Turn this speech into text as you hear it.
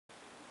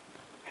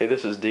Hey,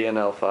 this is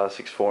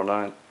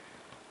DNL5649.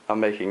 I'm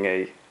making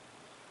a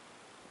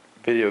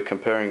video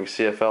comparing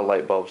CFL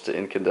light bulbs to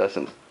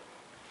incandescent.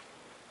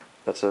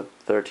 That's a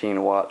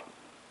 13 watt,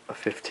 a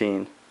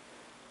 15.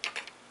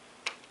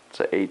 It's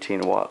a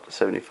 18 watt,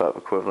 75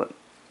 equivalent,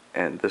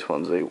 and this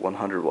one's a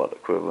 100 watt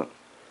equivalent.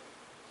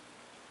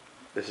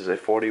 This is a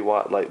 40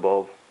 watt light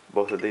bulb.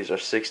 Both of these are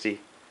 60.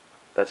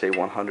 That's a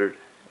 100,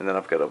 and then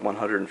I've got a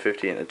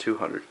 150 and a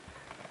 200.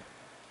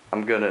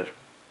 I'm gonna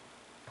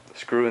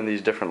screw in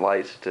these different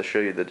lights to show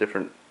you the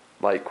different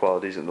light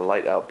qualities and the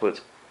light outputs.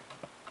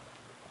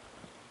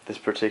 This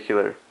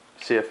particular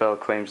CFL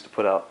claims to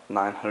put out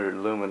 900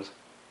 lumens,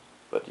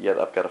 but yet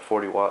I've got a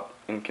 40 watt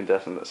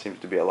incandescent that seems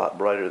to be a lot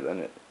brighter than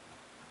it.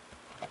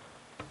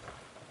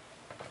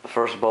 The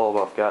first bulb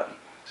I've got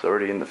is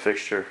already in the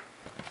fixture.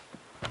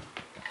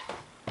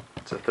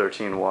 It's a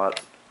 13 watt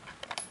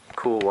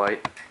cool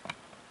white.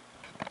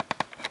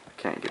 I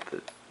can't get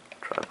the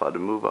tripod to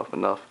move up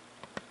enough.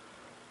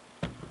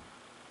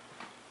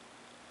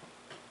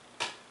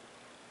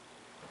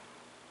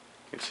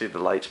 You can see the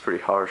light's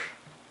pretty harsh.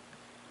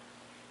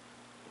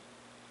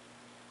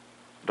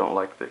 Don't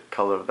like the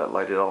color of that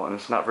light at all, and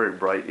it's not very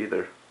bright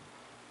either.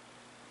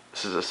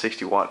 This is a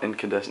 60 watt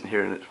incandescent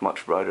here, and it's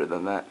much brighter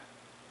than that.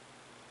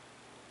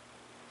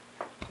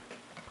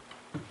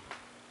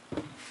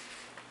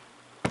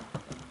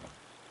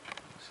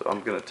 So I'm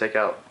going to take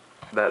out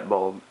that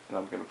bulb and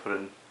I'm going to put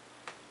in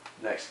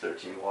the next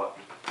 13 watt.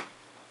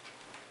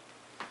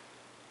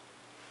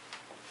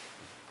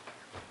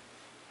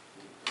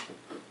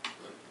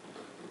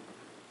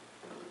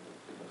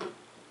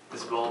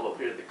 This bulb up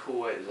here, the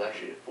cool white, is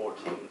actually a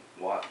 14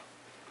 watt.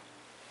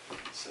 It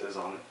says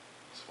on it.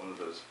 It's one of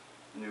those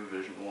New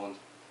Vision ones.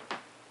 I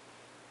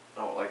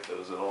don't like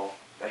those at all.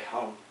 They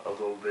hum a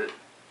little bit.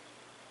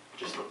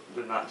 Just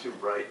they're not too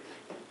bright.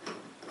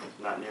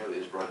 Not nearly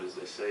as bright as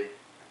they say.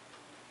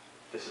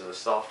 This is a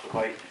soft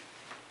white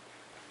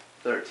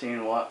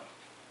 13 watt.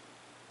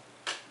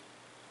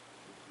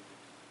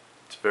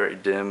 It's very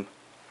dim.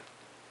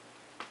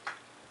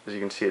 As you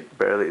can see, it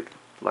barely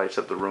lights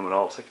up the room at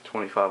all. It's like a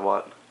 25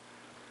 watt.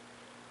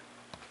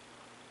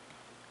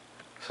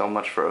 So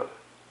much for a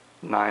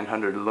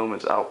 900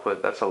 lumens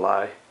output. That's a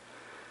lie.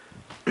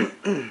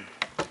 And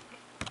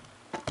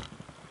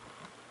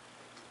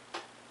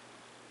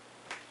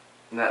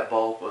that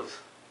bulb was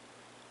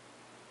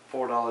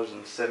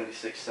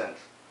 $4.76.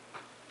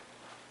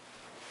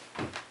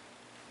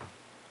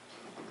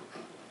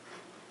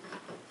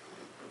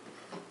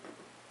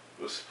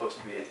 It was supposed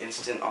to be an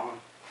instant on,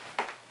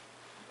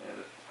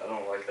 and I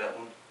don't like that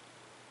one.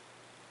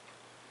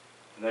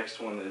 The next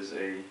one is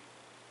a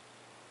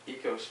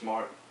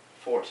EcoSmart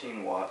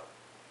 14 watt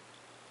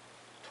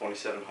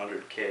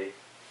 2700K.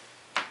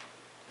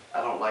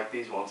 I don't like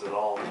these ones at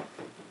all.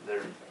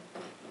 They're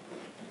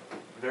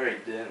very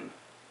dim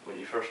when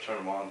you first turn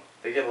them on.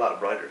 They get a lot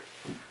brighter.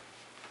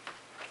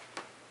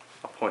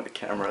 I'll point the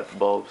camera at the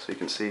bulb so you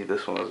can see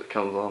this one as it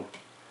comes on.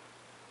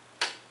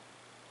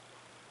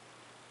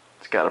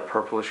 It's got a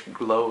purplish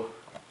glow.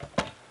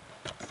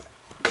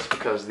 That's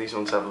because these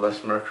ones have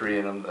less mercury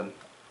in them than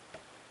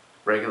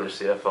regular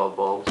CFL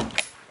bulbs.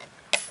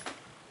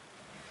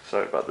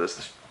 Sorry about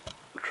this,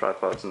 the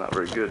tripod's not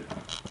very good.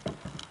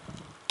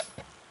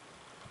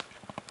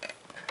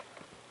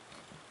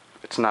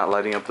 It's not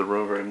lighting up the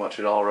room very much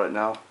at all right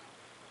now.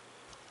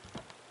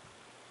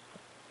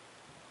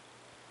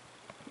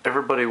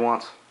 Everybody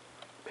wants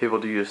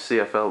people to use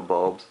CFL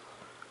bulbs.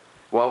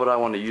 Why would I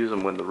want to use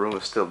them when the room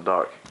is still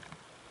dark?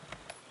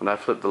 When I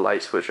flip the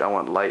light switch, I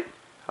want light.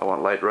 I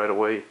want light right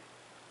away.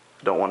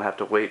 I don't want to have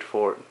to wait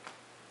for it.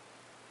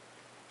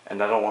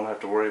 And I don't want to have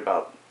to worry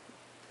about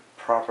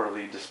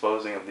properly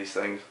disposing of these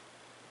things.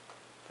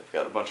 They've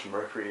got a bunch of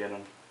mercury in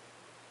them.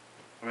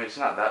 I mean, it's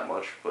not that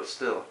much, but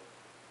still.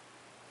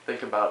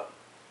 Think about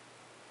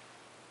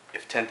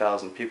if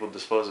 10,000 people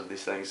dispose of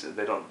these things and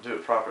they don't do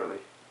it properly.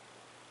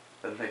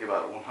 Then think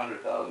about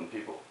 100,000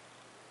 people.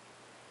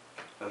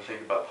 Then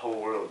think about the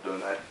whole world doing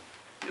that.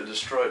 You'll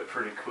destroy it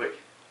pretty quick.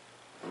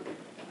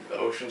 The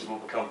oceans will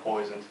become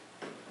poisoned.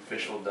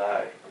 Fish will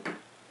die.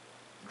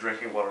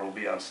 Drinking water will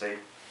be unsafe.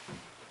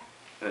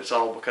 And it's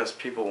all because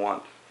people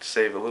want to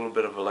save a little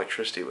bit of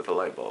electricity with a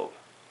light bulb.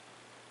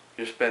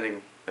 You're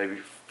spending maybe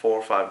 $4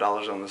 or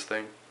 $5 on this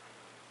thing.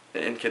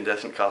 The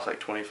incandescent costs like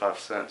 25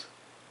 cents.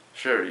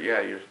 Sure,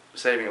 yeah, you're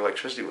saving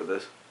electricity with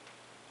this.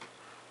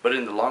 But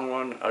in the long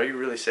run, are you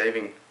really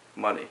saving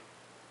money?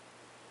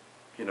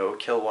 You know, a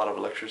kilowatt of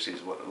electricity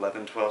is what,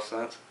 11, 12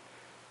 cents?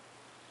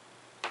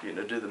 You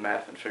know, do the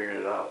math and figure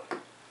it out.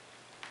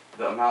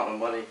 The amount of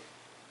money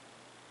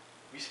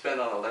you spend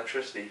on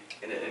electricity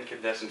in an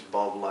incandescent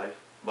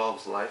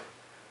bulb's life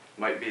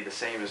might be the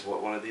same as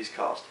what one of these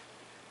cost.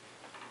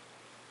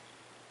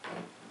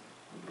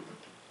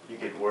 You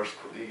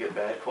get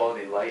bad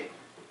quality light.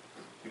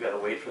 You gotta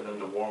wait for them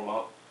to warm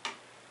up.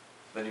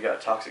 Then you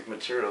got toxic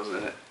materials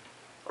in it.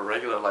 A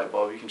regular light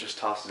bulb, you can just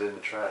toss it in the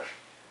trash.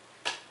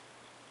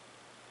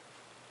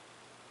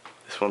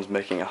 This one's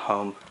making a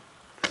hum.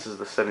 This is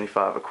the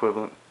 75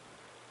 equivalent.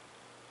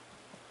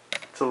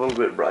 It's a little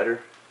bit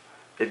brighter.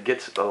 It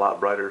gets a lot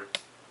brighter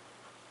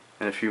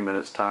in a few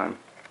minutes time,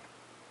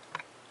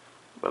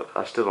 but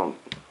I still don't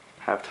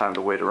have time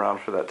to wait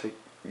around for that to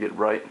get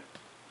bright.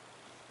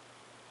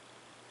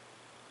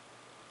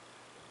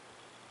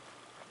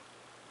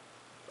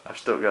 I've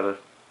still got a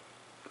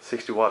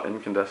 60-watt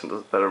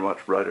incandescent that are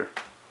much brighter.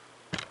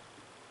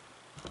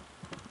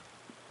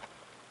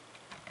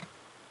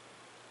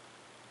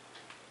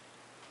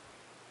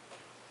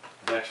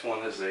 The next one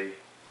is a,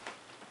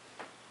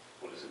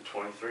 what is it,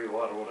 23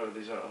 watt or whatever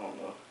these are, I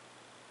don't know.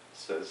 It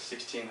says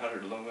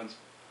 1600 lumens,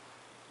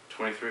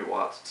 23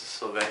 watts. It's a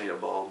Sylvania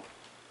bulb.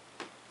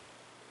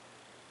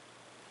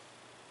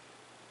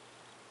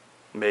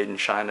 Made in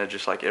China,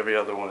 just like every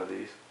other one of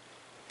these.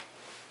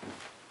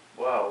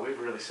 Wow, we've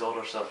really sold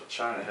ourselves to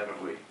China,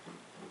 haven't we?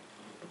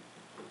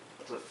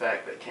 That's a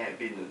fact that can't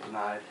be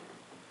denied.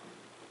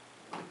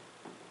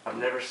 I've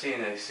never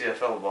seen a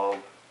CFL bulb,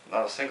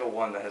 not a single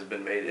one that has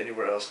been made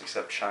anywhere else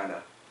except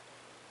China.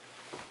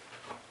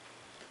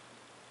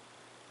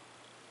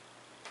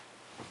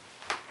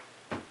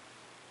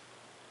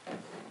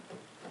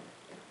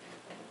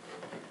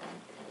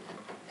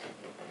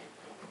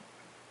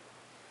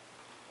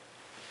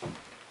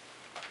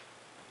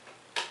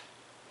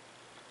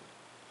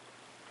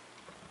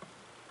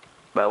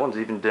 That one's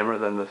even dimmer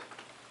than the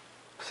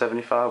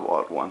 75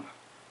 watt one.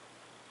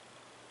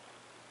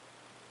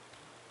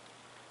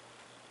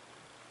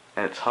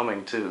 And it's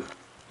humming too.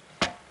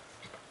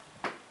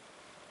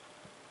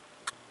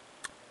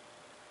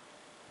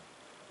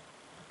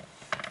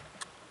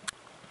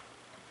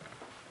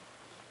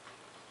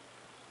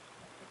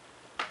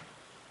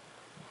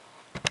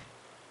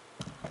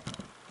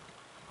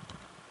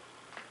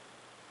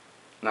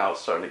 Now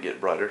it's starting to get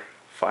brighter,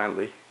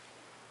 finally.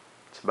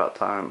 It's about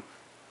time.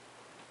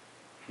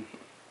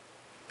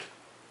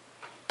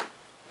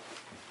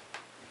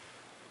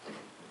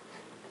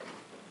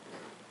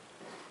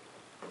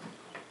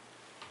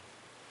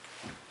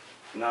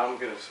 Now I'm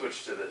going to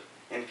switch to the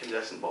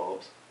incandescent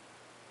bulbs.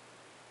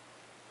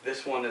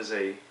 This one is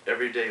a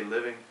everyday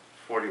living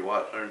 40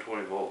 watt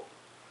 120 volt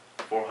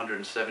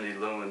 470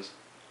 lumens.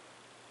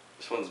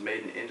 This one's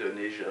made in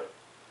Indonesia.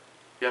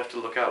 You have to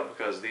look out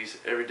because these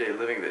everyday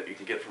living that you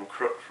can get from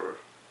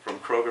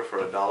Kroger for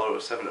 $1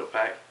 with 7 a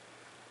pack,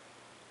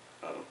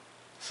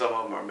 some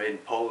of them are made in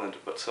Poland,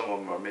 but some of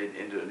them are made in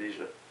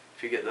Indonesia.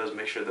 If you get those,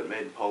 make sure they're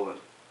made in Poland.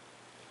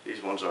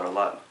 These ones are a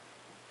lot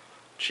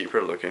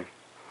cheaper looking.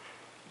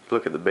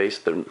 Look at the base,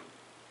 the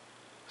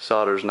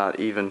solder's not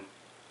even.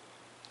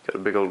 Got a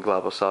big old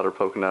glob of solder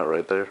poking out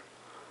right there.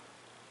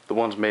 The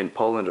ones made in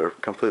Poland are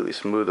completely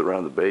smooth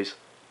around the base,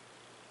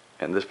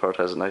 and this part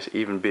has a nice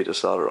even bead of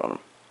solder on them.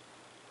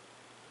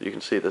 You can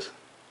see this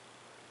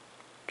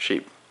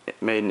cheap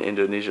made in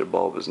Indonesia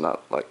bulb is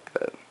not like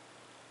that.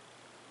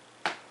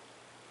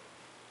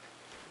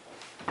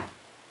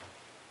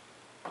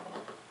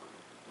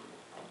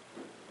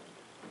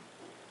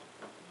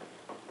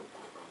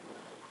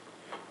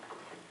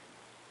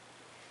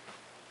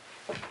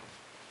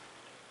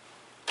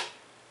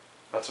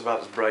 That's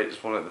about as bright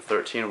as one of the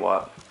 13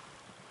 watt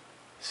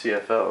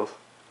CFLs.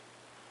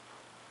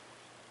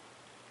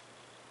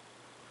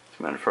 It's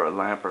meant for a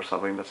lamp or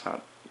something. That's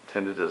not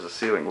intended as a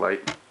ceiling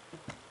light.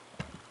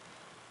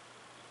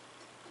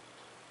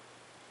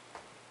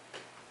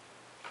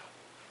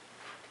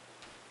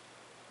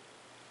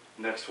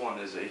 Next one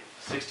is a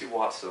 60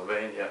 watt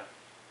Sylvania.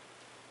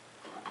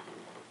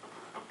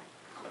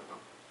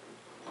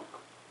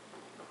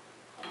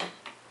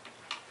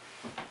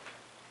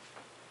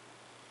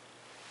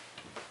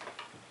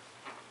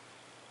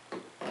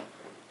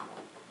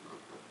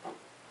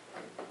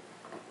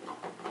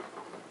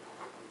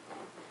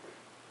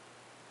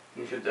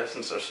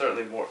 Incandescents are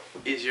certainly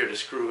easier to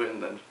screw in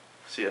than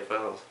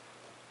CFLs.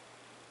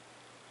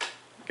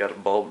 Got a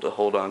bulb to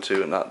hold on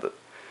to and not the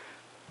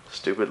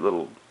stupid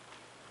little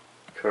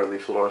curly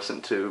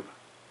fluorescent tube.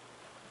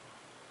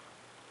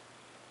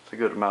 It's a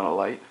good amount of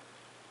light.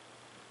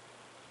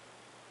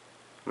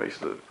 Makes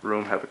the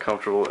room have a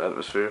comfortable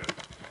atmosphere.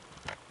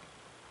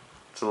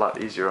 It's a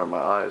lot easier on my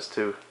eyes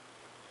too.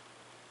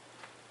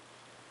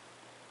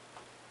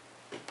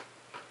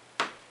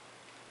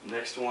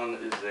 Next one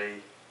is a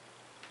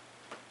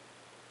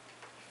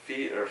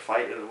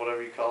fight or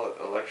whatever you call it,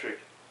 electric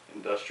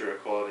industrial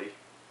quality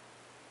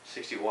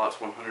 60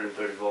 watts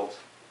 130 volts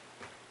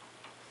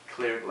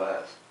clear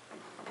glass.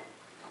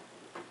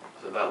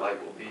 So that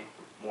light will be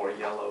more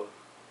yellow.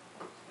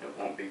 It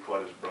won't be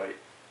quite as bright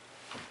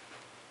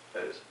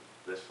as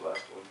this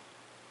last one.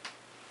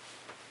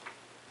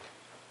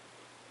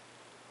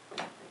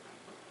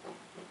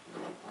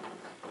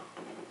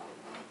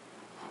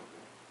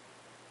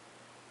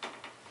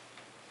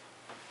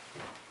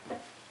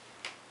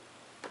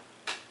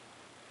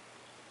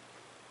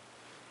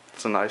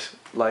 It's a nice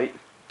light,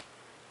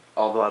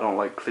 although I don't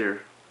like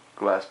clear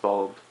glass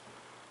bulbs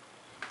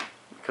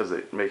because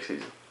it makes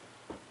these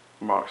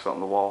marks on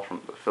the wall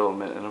from the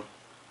filament in them.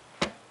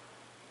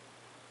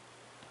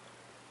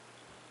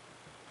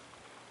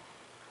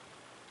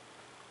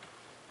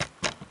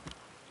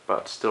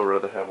 but I'd still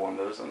rather have one of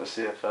those than a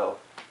CFL.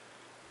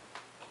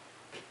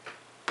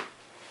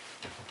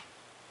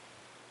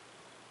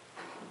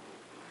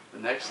 The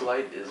next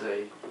light is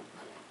a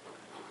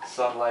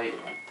Sunlight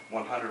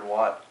 100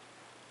 watt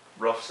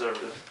rough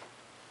surface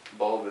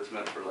bulb. It's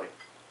meant for like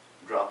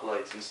drop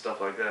lights and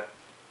stuff like that.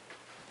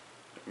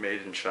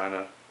 Made in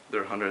China.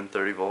 They're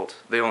 130 volts.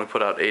 They only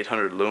put out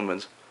 800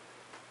 lumens,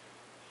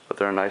 but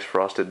they're a nice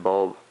frosted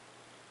bulb.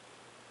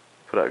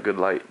 Put out good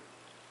light.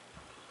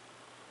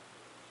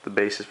 The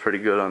base is pretty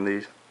good on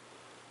these.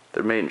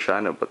 They're made in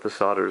China, but the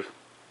solder's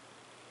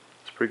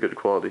it's pretty good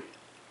quality.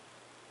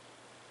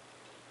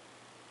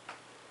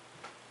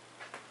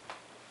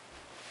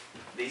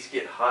 These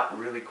get hot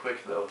really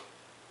quick though.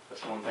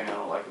 That's one thing I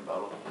don't like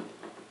about them.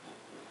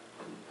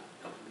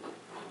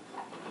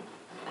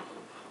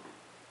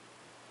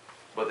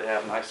 But they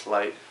have nice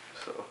light,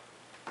 so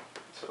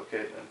it's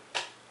okay then.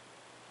 You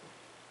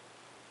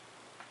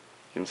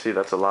can see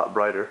that's a lot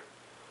brighter.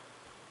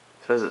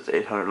 It says it's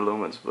 800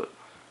 lumens, but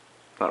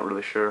not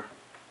really sure.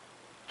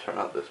 Turn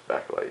out this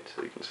backlight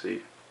so you can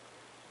see.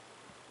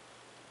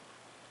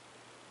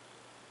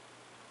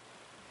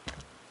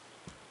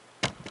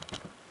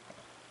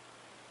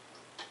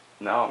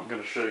 Now I'm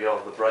going to show you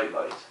all the bright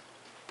lights.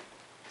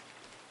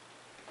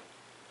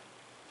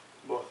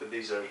 Both of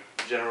these are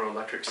General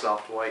Electric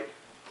soft white.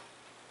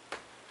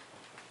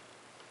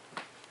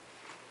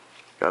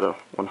 Got a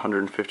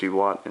 150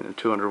 watt and a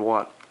 200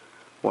 watt.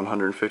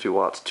 150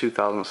 watts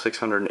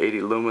 2,680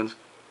 lumens,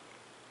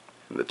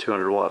 and the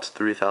 200 watts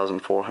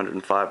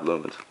 3,405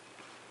 lumens.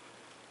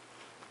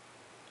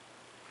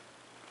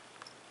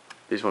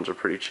 These ones are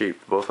pretty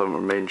cheap. Both of them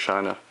are made in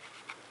China.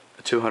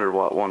 The 200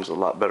 watt one's a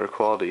lot better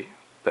quality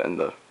than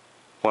the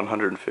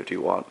 150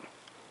 watt.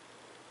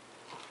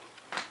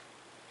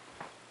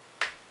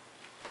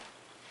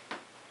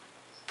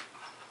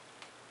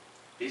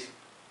 These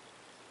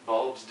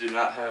bulbs do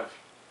not have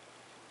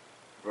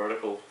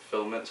vertical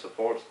filament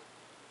support,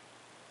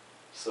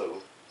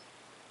 so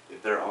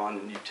if they're on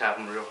and you tap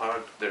them real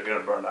hard, they're going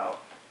to burn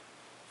out.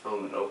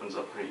 Filament opens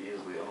up pretty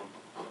easily on them.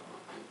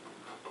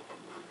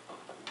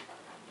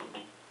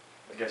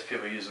 I guess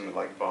people use them in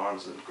like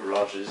barns and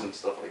garages and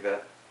stuff like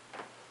that.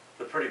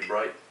 They're pretty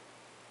bright,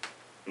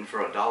 and for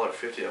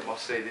 $1.50 I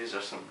must say these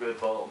are some good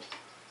bulbs.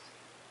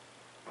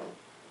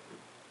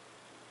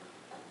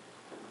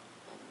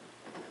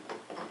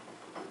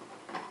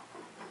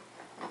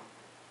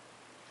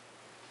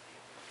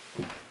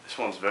 This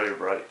one's very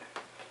bright.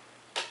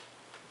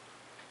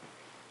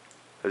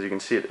 As you can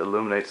see, it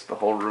illuminates the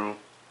whole room.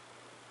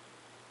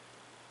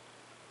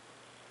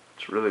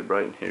 It's really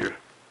bright in here.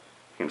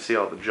 You can see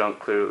all the junk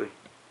clearly.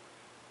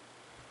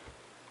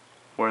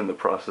 We're in the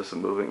process of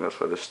moving, that's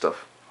why there's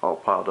stuff all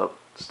piled up.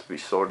 It's to be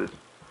sorted.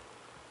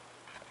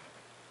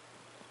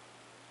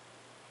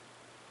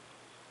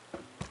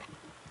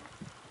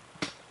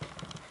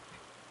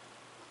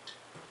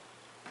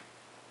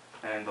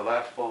 And the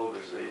last bulb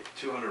is a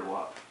 200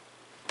 watt.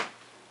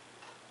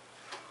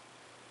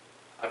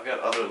 I've got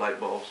other light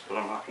bulbs, but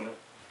I'm not going to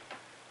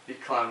be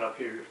climbing up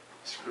here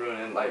screwing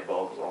in light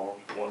bulbs all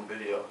in one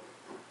video.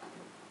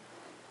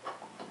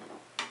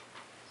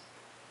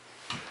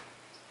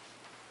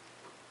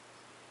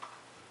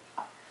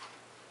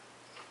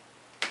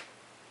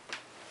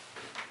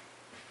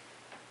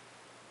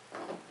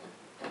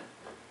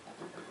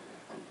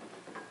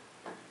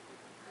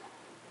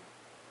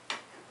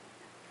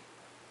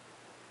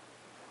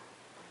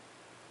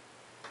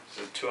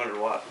 This is a 200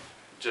 watt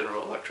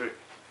General Electric.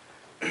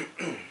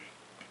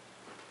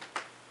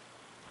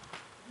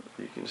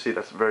 You can see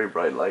that's a very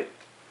bright light.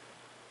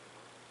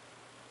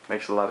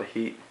 Makes a lot of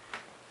heat.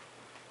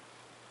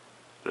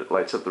 But it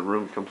lights up the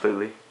room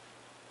completely.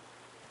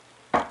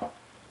 Well,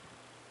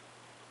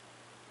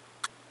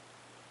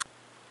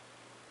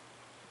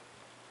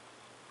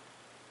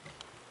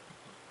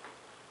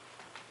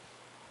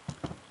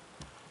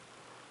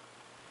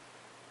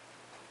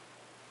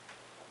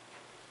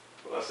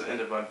 that's the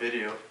end of my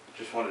video.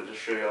 Just wanted to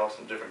show y'all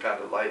some different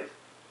kinds of light.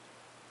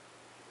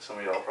 Some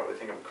of y'all probably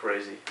think I'm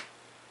crazy,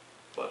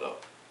 but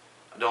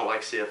I don't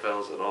like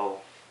CFLs at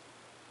all.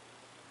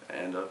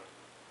 And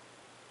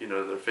you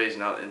know, they're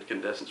phasing out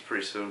incandescents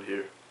pretty soon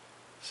here.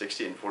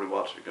 60 and 40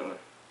 watts are gonna,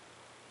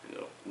 you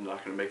know,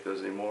 not gonna make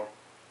those anymore,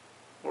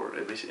 or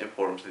at least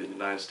import them to the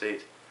United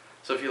States.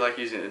 So if you like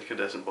using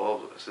incandescent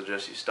bulbs, I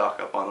suggest you stock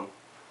up on them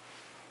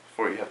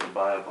before you have to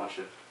buy a bunch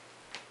of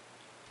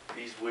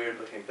these weird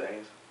looking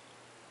things.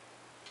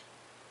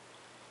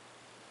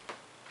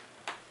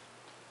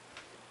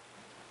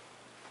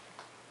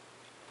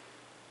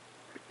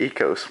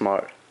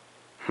 Eco-smart.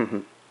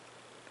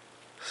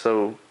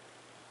 So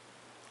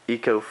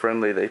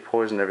eco-friendly, they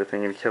poison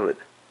everything and kill it.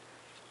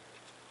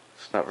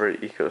 It's not very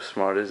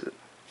eco-smart, is it?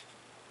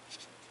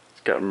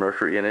 It's got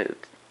mercury in it.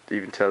 It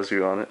even tells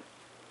you on it.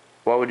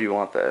 Why would you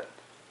want that?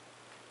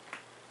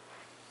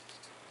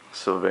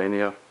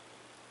 Sylvania.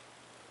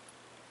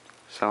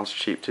 Sounds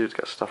cheap too. It's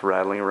got stuff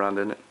rattling around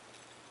in it.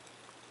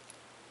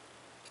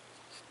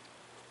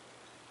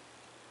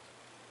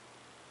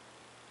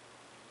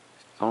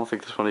 I don't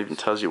think this one even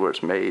tells you where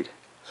it's made.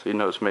 So you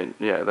know it's made,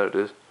 yeah, there it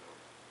is.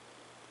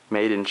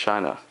 Made in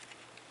China.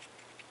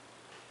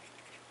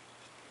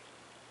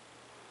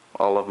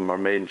 All of them are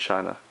made in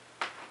China.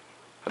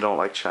 I don't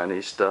like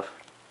Chinese stuff.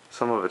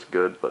 Some of it's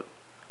good, but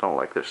I don't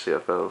like their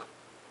CFLs.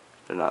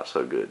 They're not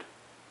so good.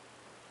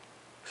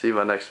 See you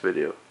in my next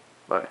video.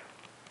 Bye.